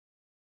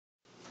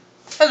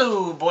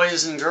Hello,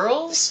 boys and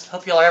girls.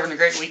 Hope you all are having a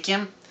great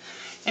weekend.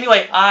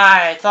 Anyway,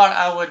 I thought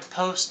I would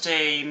post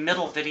a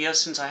middle video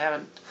since I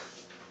haven't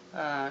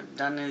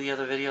done any of the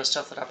other video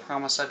stuff that I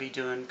promised I'd be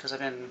doing because I've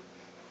been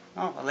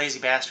a lazy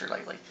bastard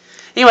lately.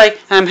 Anyway,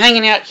 I'm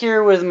hanging out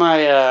here with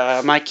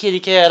my kitty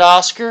cat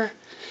Oscar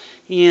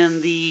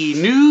in the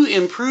new,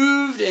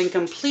 improved, and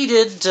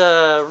completed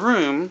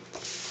room,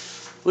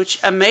 which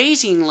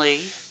amazingly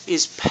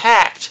is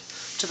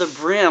packed to the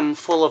brim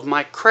full of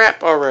my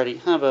crap already,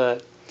 huh,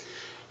 bud?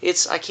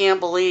 I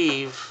can't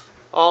believe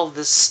all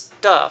this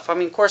stuff. I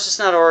mean, of course, it's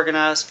not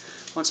organized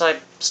once I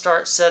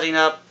start setting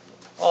up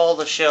all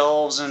the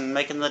shelves and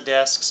making the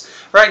desks.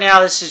 Right now,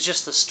 this is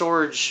just the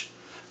storage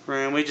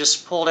room. We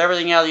just pulled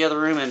everything out of the other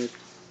room and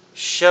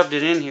shoved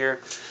it in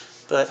here.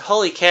 But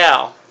holy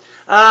cow.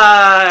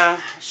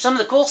 Some of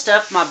the cool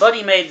stuff, my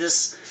buddy made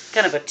this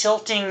kind of a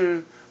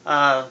tilting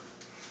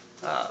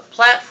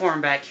platform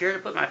back here to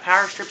put my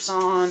power strips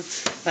on.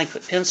 I can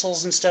put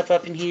pencils and stuff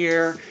up in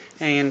here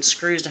and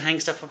screws to hang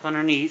stuff up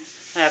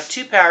underneath. I have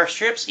two power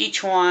strips.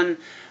 Each one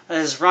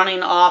is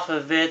running off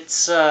of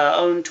its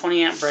own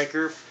 20 amp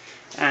breaker.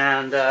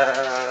 And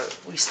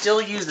we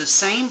still use the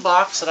same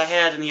box that I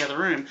had in the other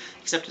room,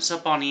 except it's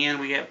up on the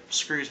end. We got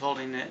screws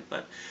holding it.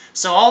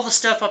 So all the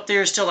stuff up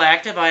there is still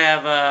active. I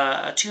have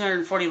a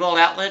 240 volt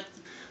outlet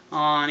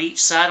on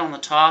each side on the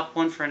top,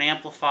 one for an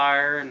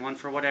amplifier and one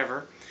for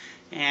whatever.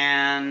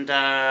 And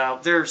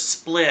they're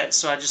split,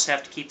 so I just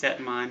have to keep that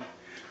in mind.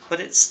 But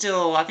it's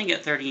still, I think, a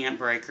 30 amp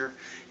breaker.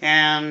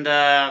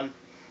 And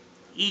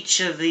each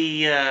of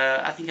the,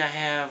 I think I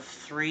have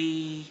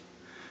three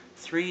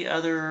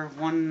other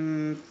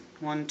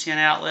 110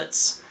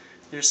 outlets.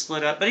 They're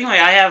split up. But anyway,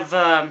 I have,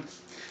 I'm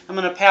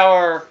going to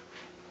power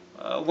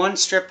one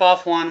strip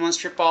off one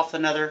strip off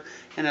another,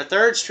 and a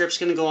third strip's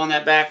going to go on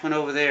that back one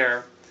over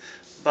there.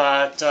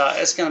 But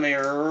it's going to be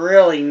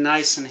really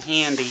nice and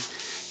handy,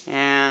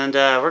 and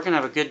we're going to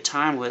have a good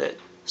time with it.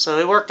 So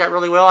it worked out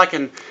really well.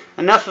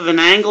 Enough of an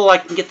angle I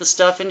can get the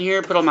stuff in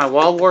here, put all my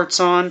wall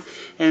warts on,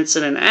 and it's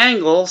at an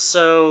angle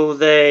so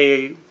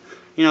they're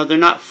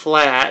not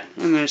flat,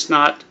 and it's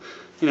not,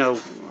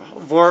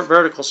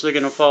 vertical, so they're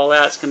going to fall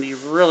out. It's going to be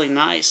really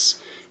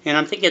nice. And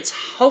I'm thinking it's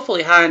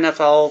hopefully high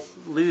enough I'll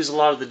lose a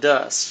lot of the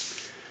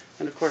dust.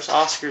 And of course,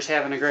 Oscar's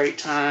having a great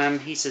time.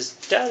 He says,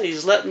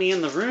 "Daddy's letting me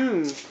in the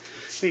room.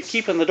 We're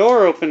keeping the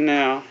door open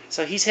now."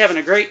 So he's having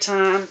a great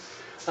time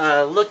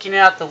looking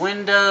out the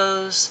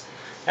windows,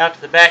 out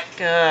to the back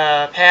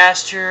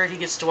pasture. He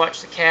gets to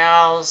watch the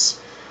cows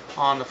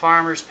on the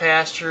farmer's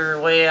pasture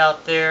way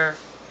out there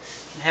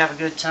and have a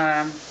good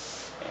time.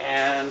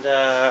 And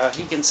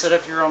he can sit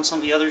up here on some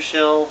of the other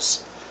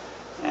shelves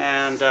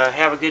and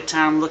have a good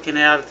time looking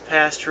out at the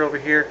pasture over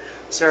here.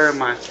 Sorry,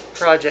 my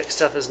project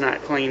stuff is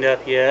not cleaned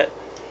up yet.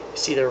 You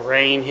see the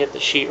rain hit the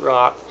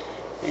sheetrock.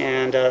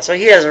 And so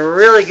he has a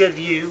really good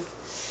view,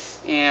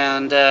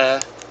 and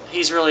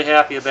he's really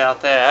happy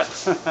about that.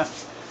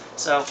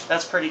 So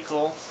that's pretty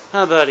cool.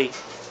 Huh, buddy?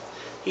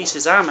 He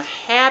says, "I'm a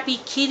happy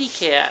kitty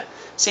cat."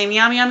 Say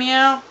meow, meow,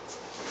 meow.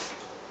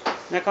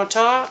 Not gonna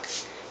talk?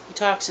 He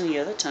talks any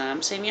other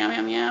time. Say meow,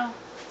 meow, meow.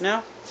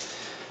 No?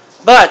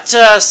 But,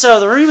 so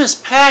the room is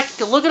packed.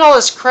 Look at all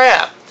this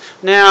crap.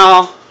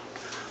 Now,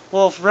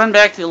 we'll run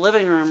back to the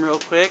living room real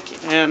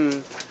quick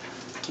and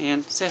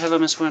say hello,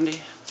 Miss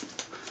Wendy.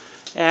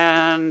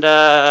 And,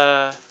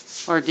 our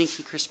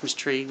dinky Christmas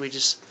tree. We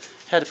just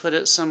had to put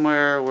it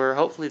somewhere where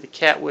hopefully the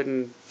cat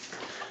wouldn't.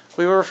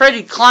 We were afraid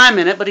he'd climb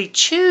in it, but he'd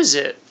choose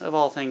it, of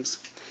all things.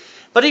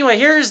 But anyway,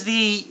 here's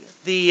the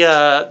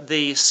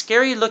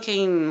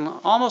scary-looking,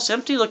 almost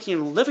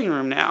empty-looking living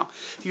room now.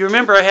 If you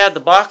remember, I had the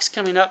box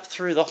coming up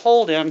through the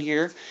hole down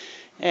here,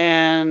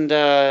 and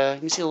you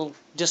can see a little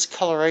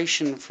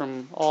discoloration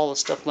from all the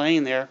stuff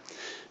laying there.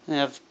 And I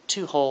have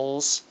two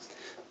holes.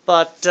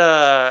 But,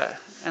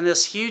 and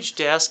this huge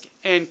desk,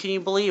 and can you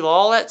believe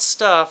all that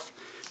stuff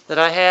that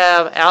I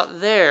have out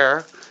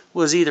there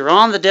was either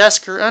on the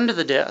desk or under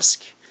the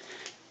desk?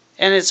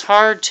 And it's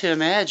hard to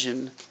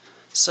imagine.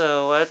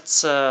 So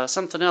that's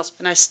something else.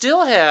 And I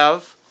still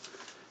have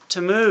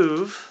to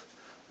move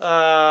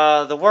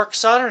the work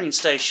soldering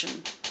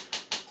station.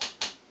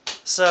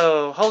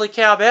 So, holy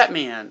cow,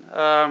 Batman.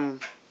 I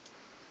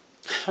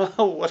don't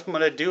know what I'm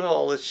going to do with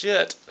all this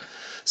shit.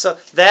 So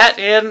that,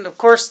 and of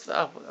course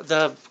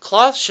the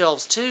cloth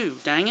shelves too.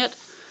 Dang it.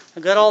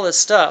 I've got all this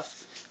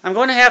stuff. I'm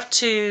going to have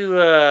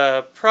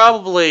to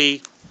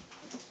probably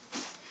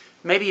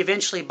maybe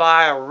eventually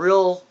buy a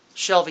real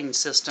shelving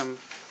system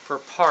for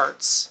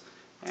parts.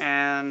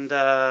 And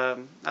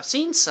I've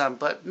seen some,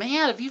 but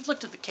man, if you've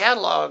looked at the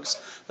catalogs,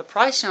 the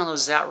pricing on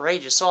those is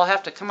outrageous. So I'll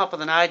have to come up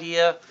with an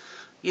idea,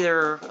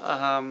 either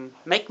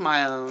make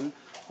my own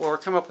or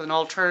come up with an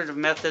alternative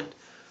method,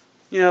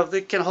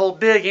 that can hold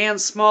big and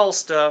small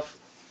stuff.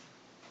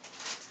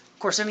 Of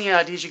course, any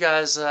ideas you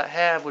guys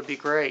have would be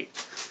great.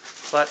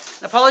 But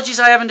apologies,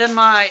 I haven't done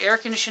my air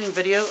conditioning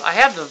video. I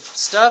have the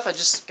stuff. I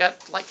just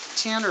got like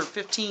 10 or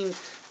 15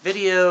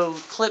 video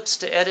clips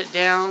to edit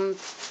down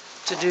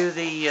to do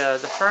the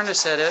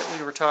furnace edit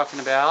we were talking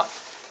about.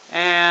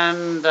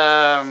 And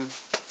I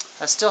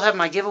still have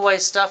my giveaway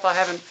stuff I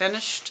haven't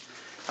finished.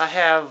 I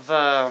have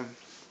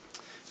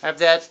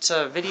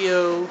that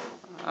video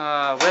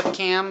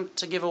webcam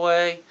to give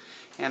away,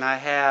 and I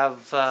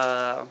have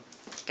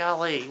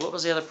golly, what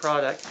was the other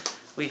product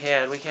we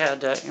had? We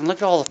had and look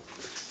at all the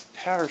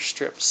power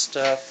strip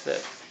stuff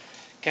that,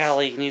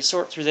 golly, you need to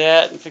sort through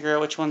that and figure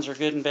out which ones are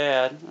good and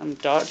bad. I'm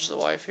Dodge the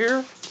wife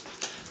here.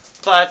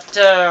 But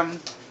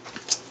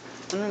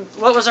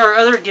what was our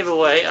other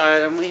giveaway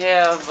item? We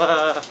have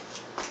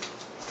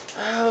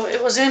oh,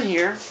 it was in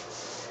here.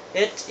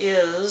 It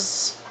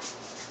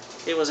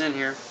was in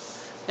here.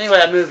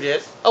 Anyway, I moved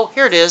it. Oh,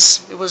 here it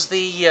is. It was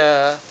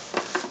the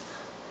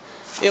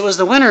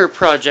winter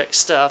project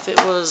stuff. It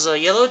was a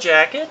yellow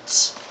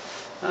jacket,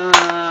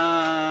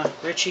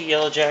 Ritchie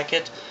yellow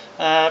jacket,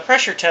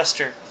 pressure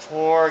tester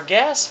for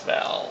gas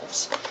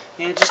valves,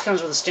 and it just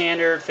comes with a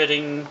standard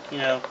fitting. You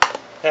know,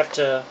 have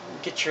to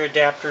get your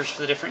adapters for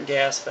the different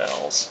gas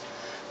valves.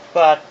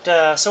 But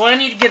so I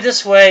need to give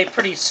this away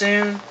pretty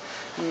soon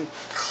and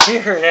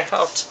clear it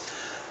out.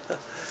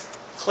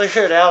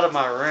 Clear it out of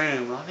my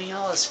room. I mean,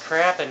 all this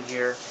crap in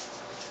here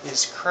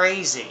is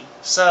crazy.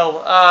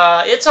 So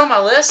it's on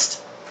my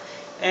list,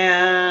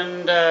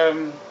 and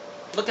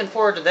looking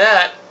forward to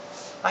that.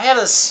 I have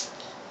this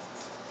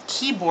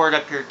keyboard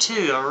up here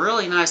too, a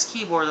really nice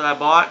keyboard that I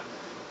bought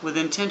with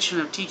the intention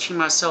of teaching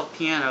myself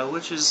piano,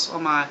 which is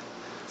on my,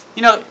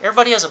 you know,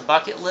 everybody has a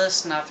bucket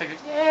list, and I figured,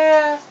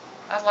 yeah,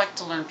 I'd like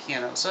to learn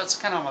piano, so it's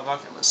kind of on my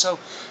bucket list. So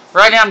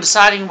right now I'm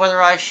deciding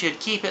whether I should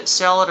keep it,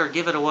 sell it, or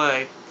give it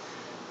away.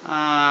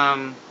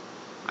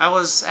 I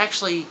was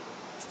actually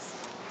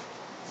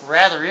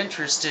rather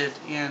interested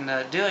in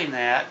doing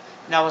that,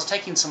 and I was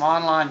taking some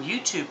online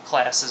YouTube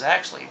classes.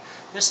 Actually,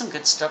 there's some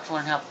good stuff to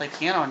learn how to play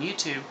piano on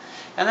YouTube.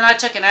 And then I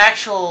took an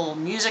actual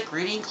music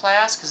reading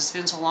class because it's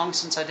been so long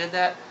since I did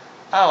that.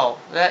 Oh,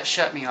 that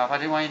shut me off. I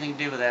didn't want anything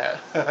to do with that.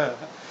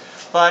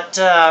 But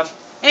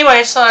anyway,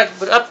 I just thought I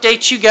would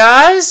update you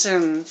guys,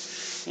 and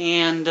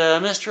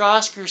Mr.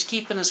 Oscar's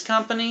keeping us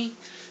company.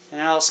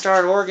 And I'll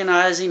start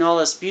organizing all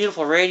this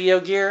beautiful radio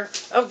gear.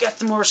 I've got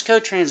the Morse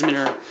code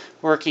transmitter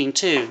working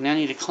too. Now I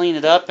need to clean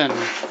it up and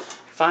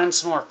find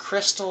some more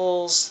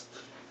crystals.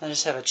 I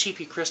just have a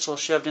cheapy crystal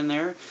shoved in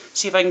there.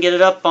 See if I can get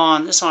it up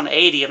on, this on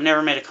 80. I've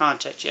never made a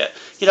contact yet.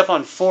 Get up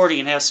on 40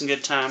 and have some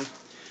good time.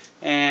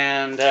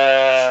 And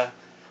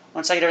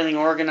once I get everything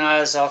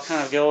organized, I'll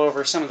kind of go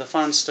over some of the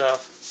fun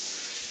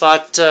stuff.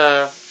 But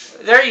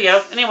there you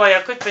go. Anyway,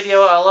 a quick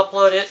video. I'll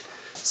upload it.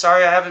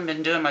 Sorry I haven't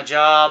been doing my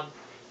job.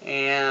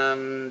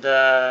 And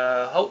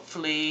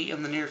hopefully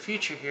in the near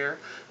future here,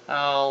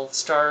 I'll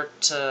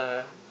start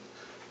being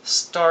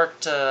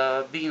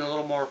a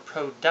little more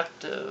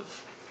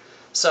productive.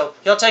 So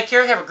y'all take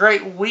care. Have a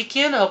great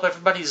weekend. I hope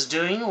everybody's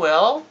doing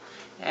well,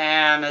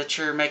 and that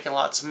you're making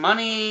lots of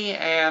money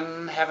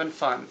and having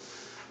fun.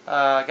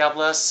 God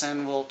bless,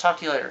 and we'll talk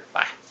to you later.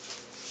 Bye.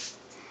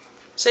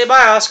 Say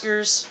bye,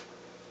 Oscars.